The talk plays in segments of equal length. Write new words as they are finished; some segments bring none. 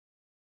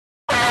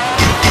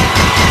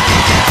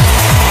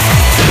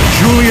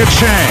Julia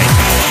Chang.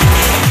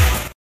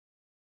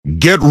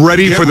 Get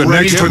ready for the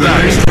next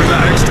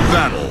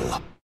battle.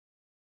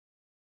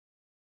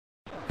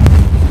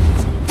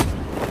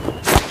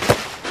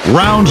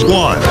 Round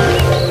 1.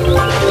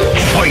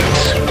 Fight.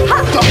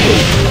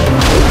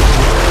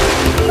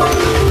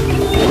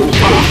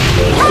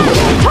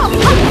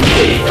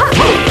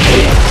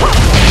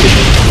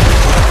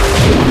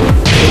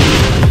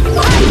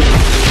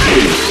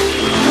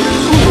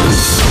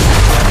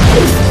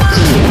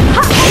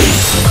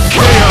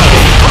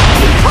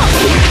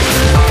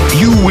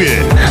 You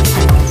win.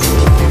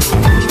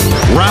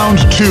 Round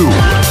 2.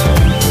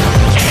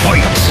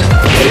 Fight.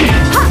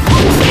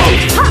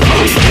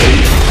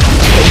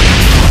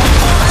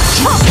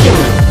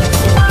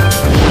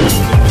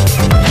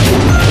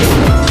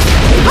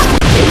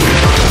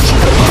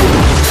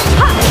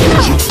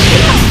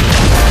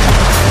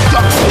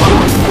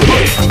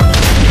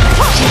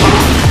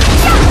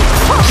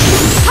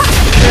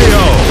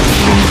 KO.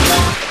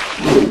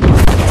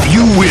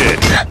 You win.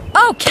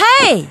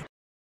 Okay.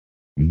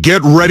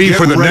 Get ready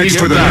for the next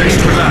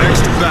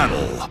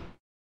battle.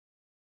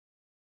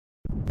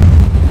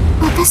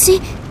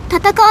 私、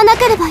戦わな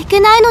ければいけ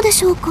ないので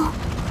しょうか?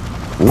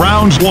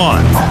 Round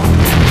 1.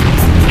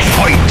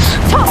 Fight.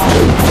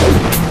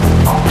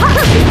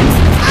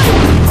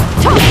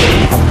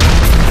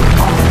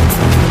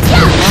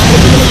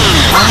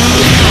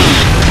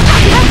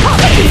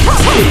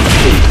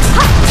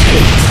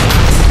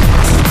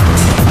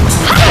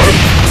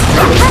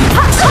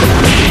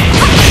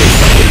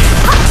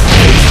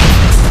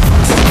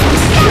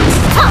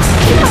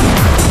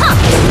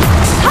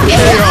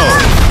 KO.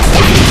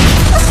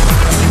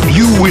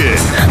 You win.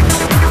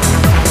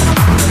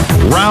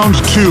 Round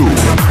 2.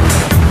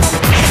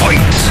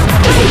 Fight.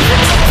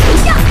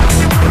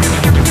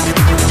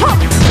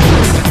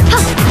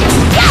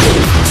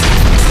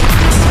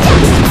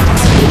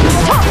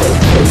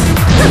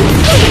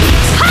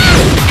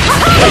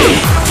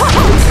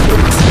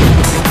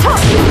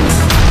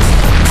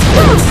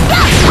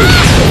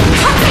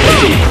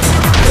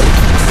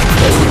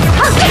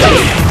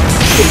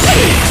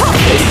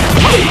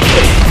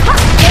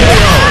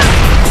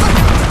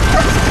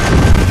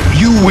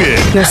 You win.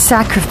 Your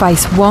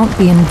sacrifice won't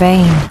be in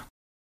vain.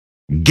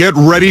 Get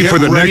ready for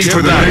the next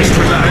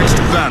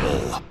battle.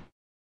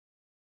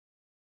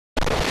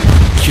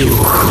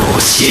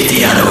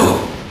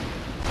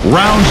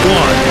 Round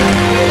 1.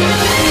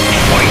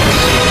 Fight.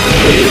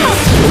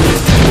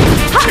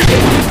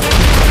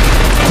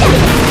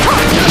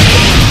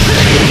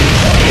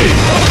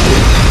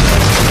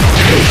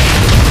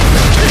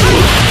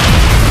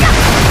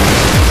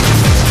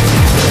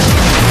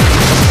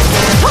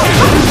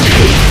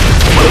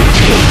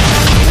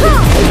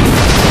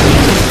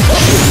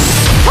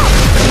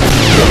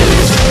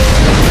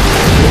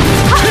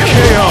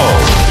 KO.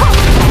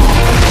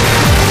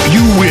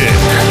 You win.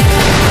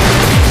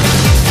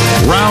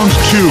 Round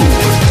 2.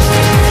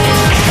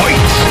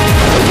 Fight.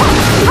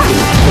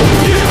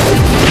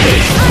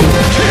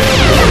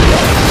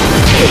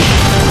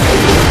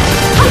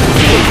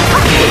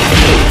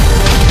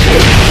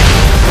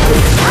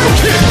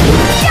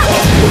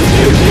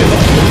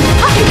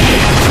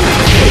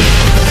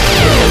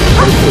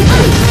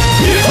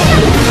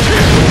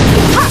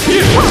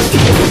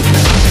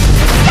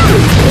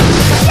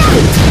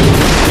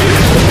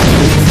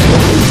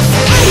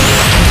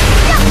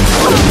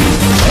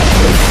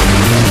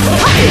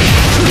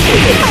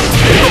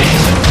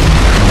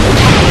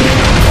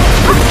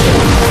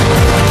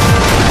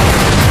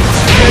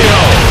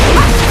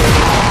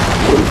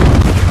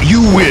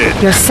 You win.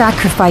 Your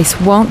sacrifice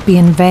won't be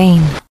in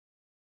vain.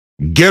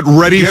 Get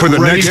ready for the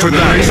next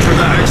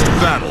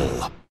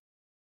battle.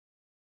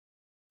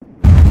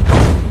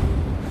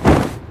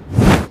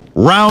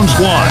 Round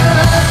 1.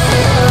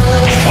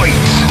 Fight.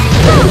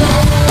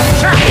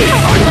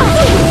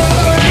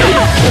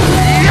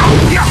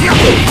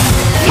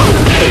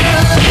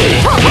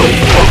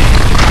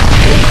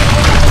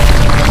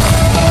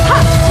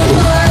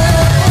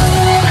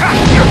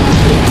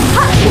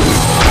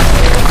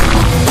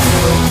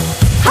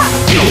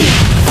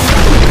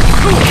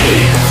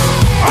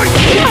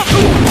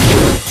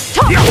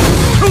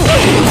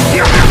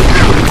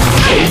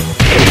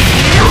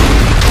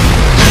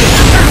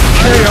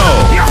 KO.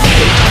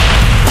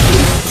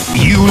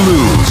 You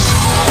lose.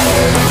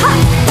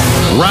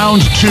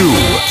 Round 2.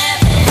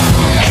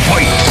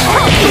 Fight.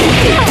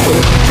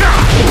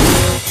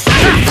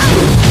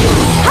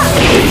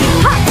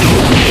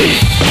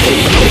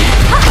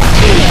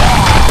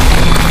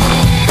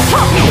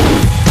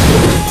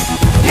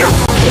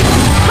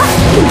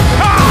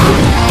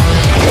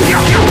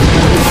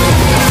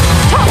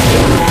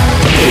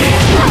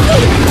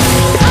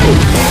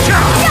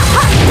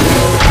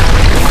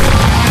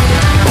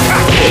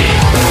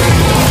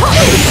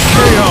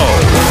 KO.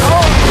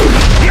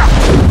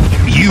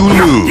 You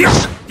lose.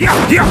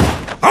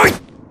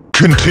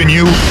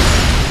 Continue.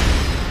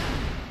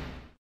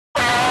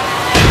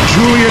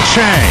 Julia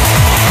Chang.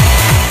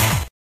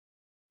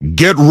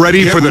 Get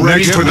ready for the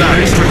next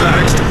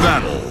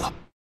battle.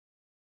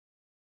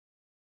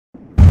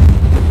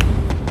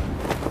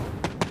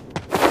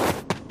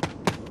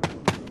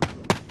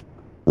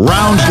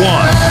 Round 1.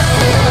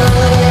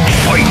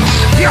 Fight!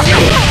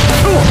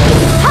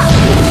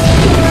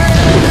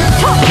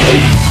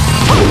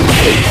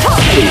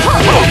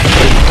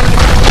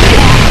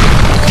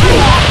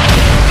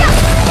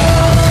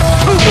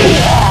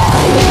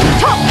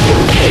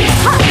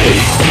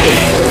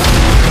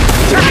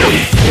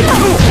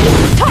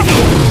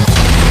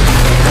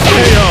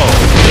 KO!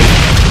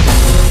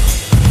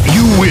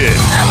 You win!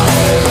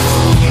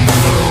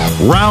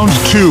 Round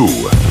 2.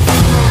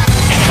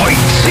 Fight!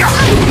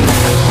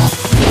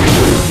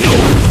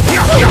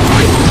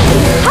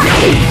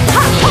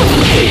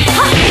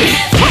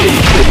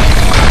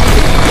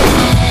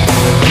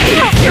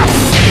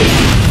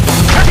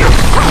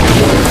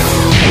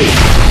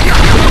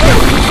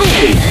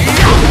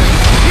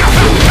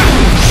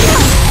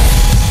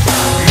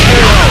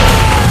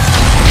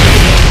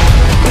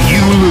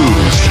 You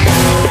lose.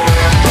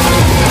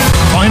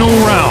 Final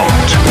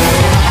round.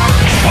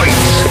 Fight!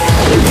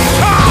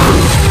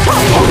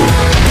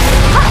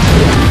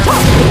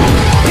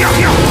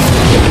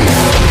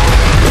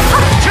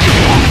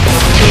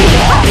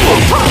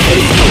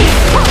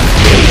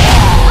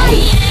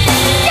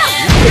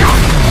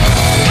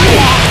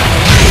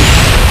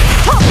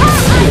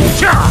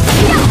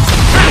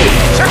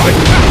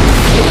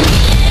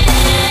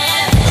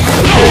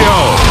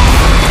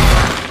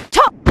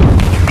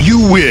 You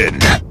win.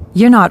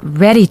 You're not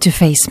ready to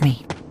face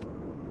me.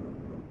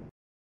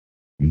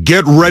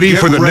 Get ready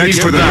for the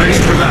next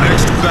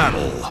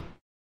battle.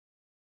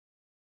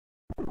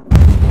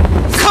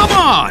 Come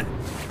on!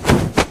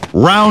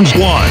 Round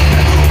 1.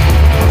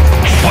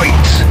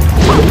 Fight!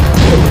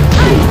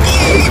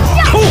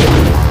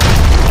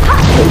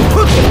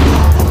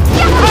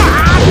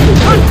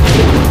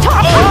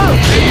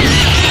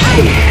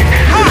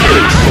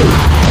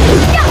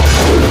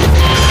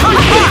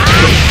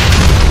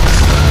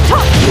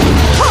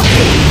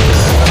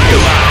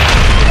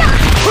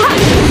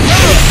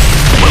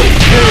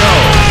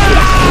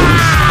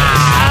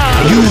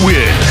 You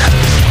win.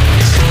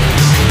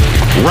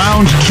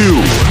 Round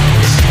 2.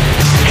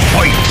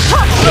 Fight!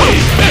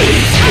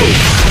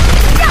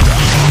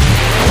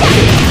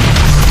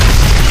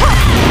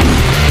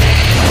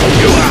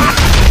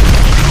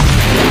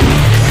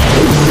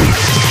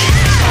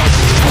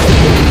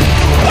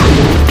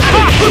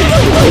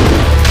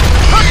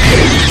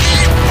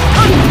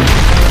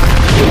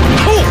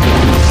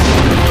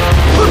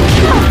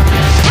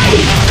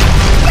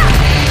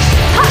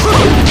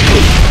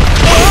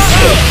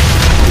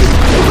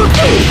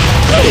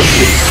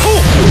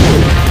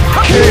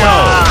 KO!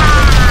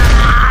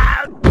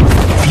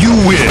 You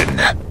win.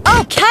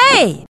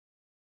 Okay!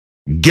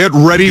 Get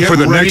ready for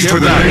the next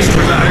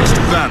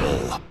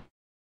battle.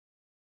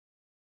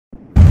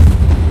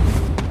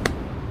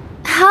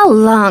 How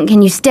long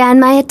can you stand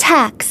my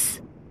attacks?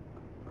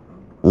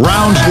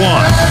 Round 1.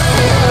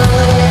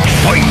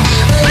 Fight!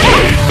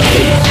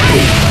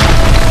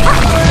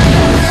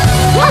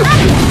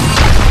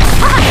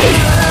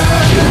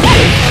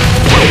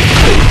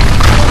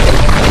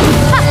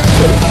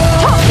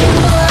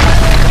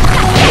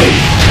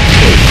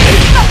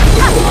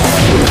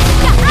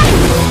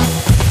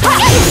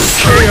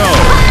 KO!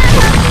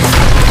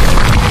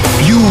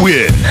 You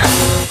win.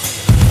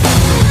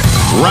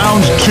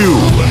 Round 2.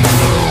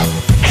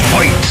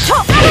 Fight!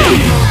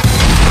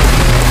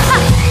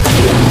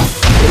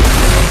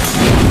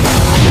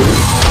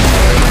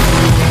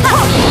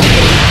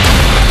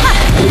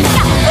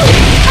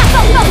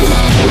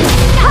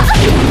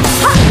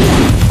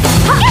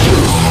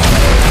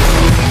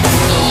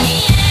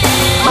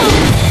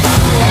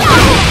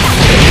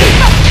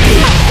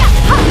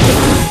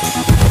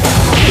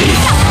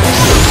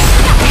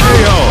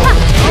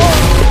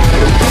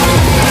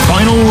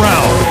 Final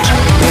round.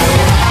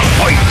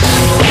 Fight!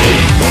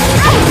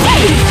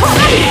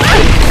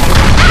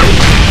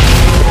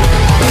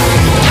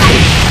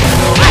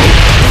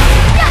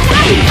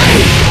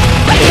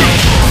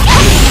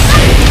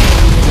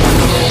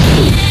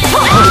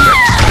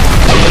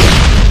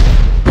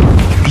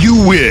 You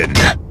win.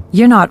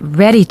 You're not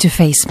ready to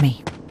face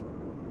me.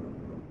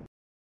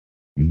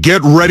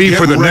 Get ready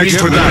for the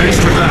next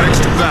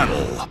battle.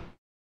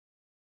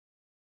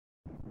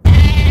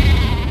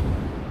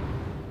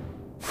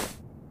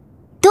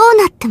 どう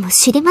なっても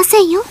知りませ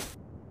んよ。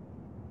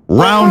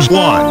Round 1.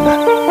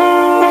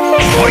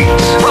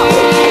 Fight!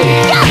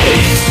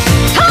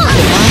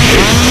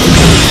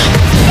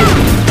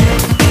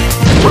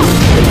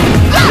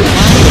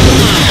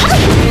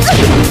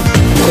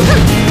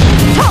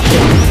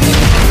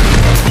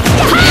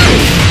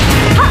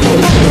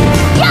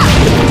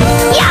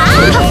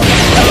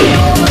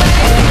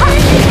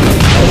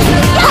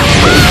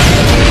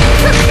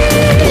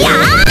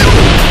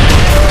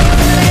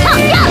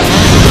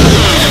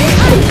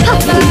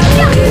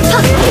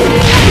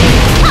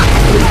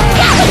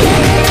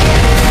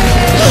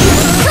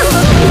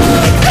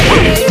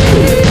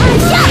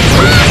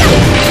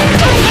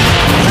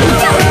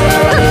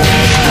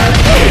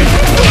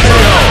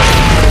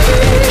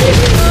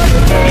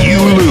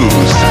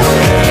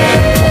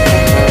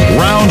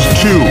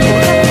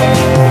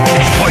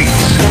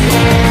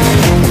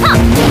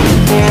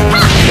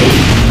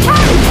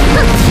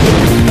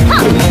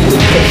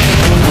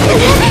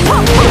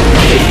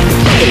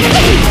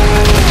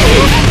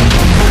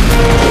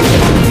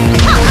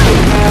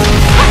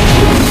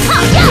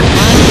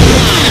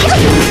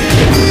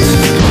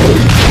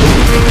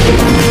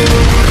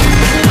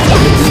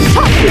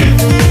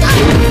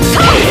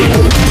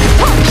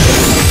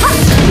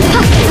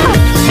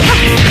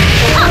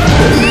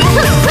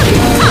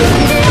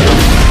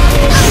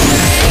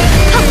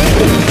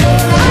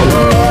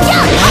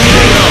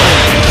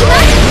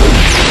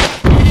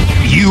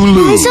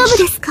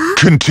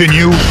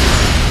 Continue.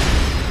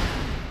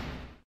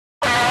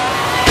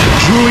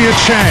 Julia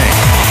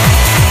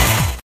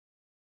Chang.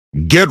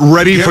 Get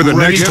ready for the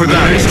next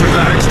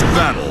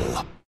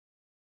battle.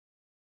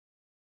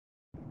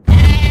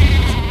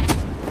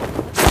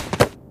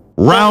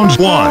 Round 1.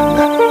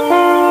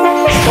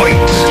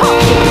 Fight!